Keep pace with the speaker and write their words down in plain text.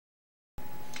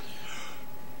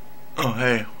Oh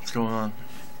hey, what's going on?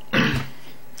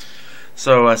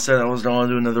 So I said I was going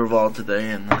to do another vlog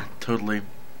today, and I totally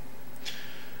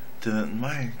didn't.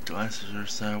 My glasses are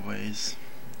sideways.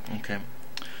 Okay,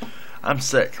 I'm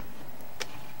sick,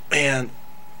 and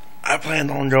I planned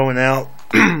on going out,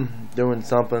 doing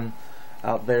something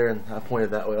out there, and I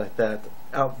pointed that way like that.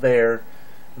 Out there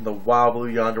in the wild blue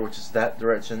yonder, which is that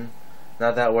direction,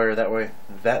 not that way or that way.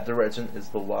 That direction is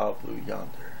the wild blue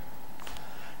yonder.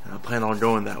 And I plan on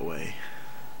going that way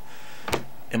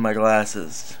in my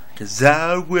glasses, 'cause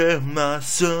I wear my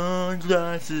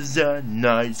sunglasses at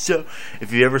night. So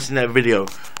if you've ever seen that video,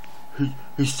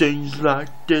 he sings like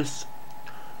this: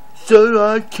 so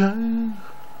I can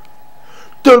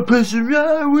don't piss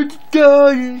around with the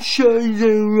guy in shades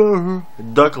and rubber.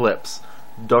 Duck lips,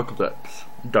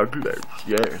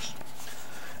 yes.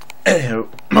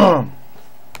 Anywho,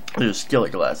 there's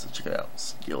skillet glasses. Check it out,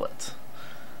 skillet.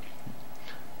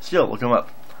 Look them up.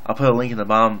 I'll put a link in the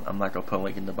bottom. I'm not gonna put a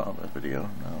link in the bottom of the video.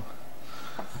 No.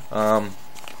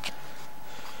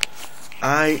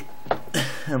 I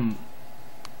am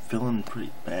feeling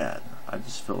pretty bad. I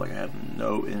just feel like I have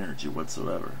no energy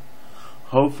whatsoever.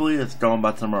 Hopefully it's gone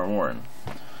by tomorrow morning,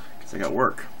 because I got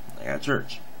work, I got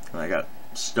church, and I got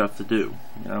stuff to do.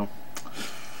 You know.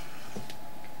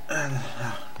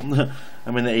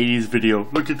 I'm in the 80s video.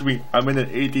 Look at me. I'm in an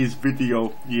 80s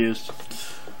video. Yes.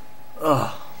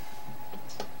 Ugh.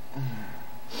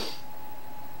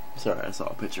 Sorry, I saw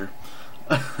a picture.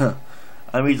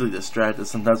 I'm easily distracted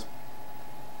sometimes.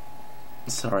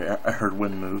 Sorry, I heard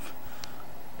wind move.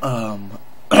 I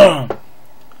don't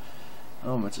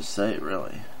know what to say,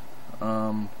 really.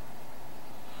 I'm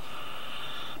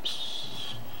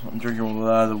drinking a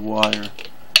lot of water.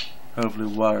 Hopefully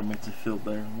water makes it feel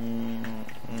better.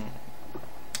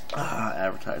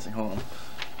 Advertising, hold on.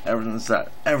 Everything's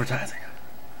that. Advertising.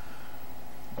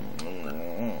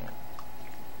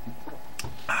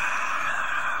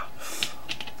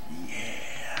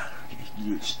 Yeah.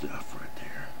 Good stuff right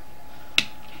there.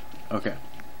 Okay.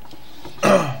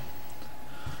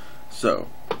 So,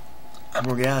 I'm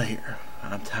gonna get out of here.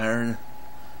 I'm tired.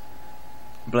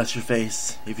 Bless your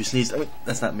face. If you sneeze, I mean,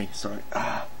 that's not me, sorry.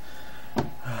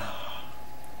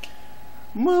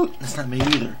 Well, that's not me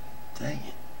either. Dang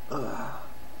it.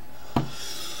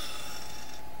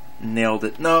 Nailed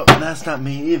it. No, that's not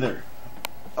me either.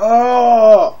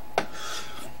 Oh!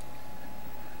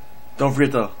 Don't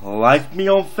forget to like me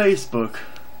on Facebook.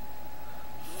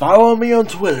 Follow me on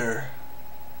Twitter.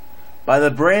 Buy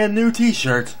the brand new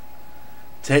t-shirt.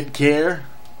 Take care.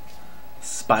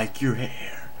 Spike your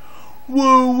hair.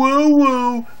 Whoa, whoa,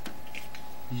 whoa.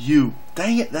 You.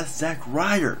 Dang it, that's Zach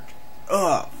Ryder.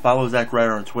 Follow Zach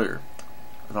Ryder on Twitter.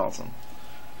 That's awesome.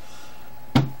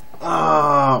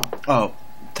 Oh,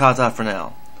 tata for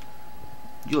now.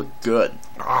 You look good.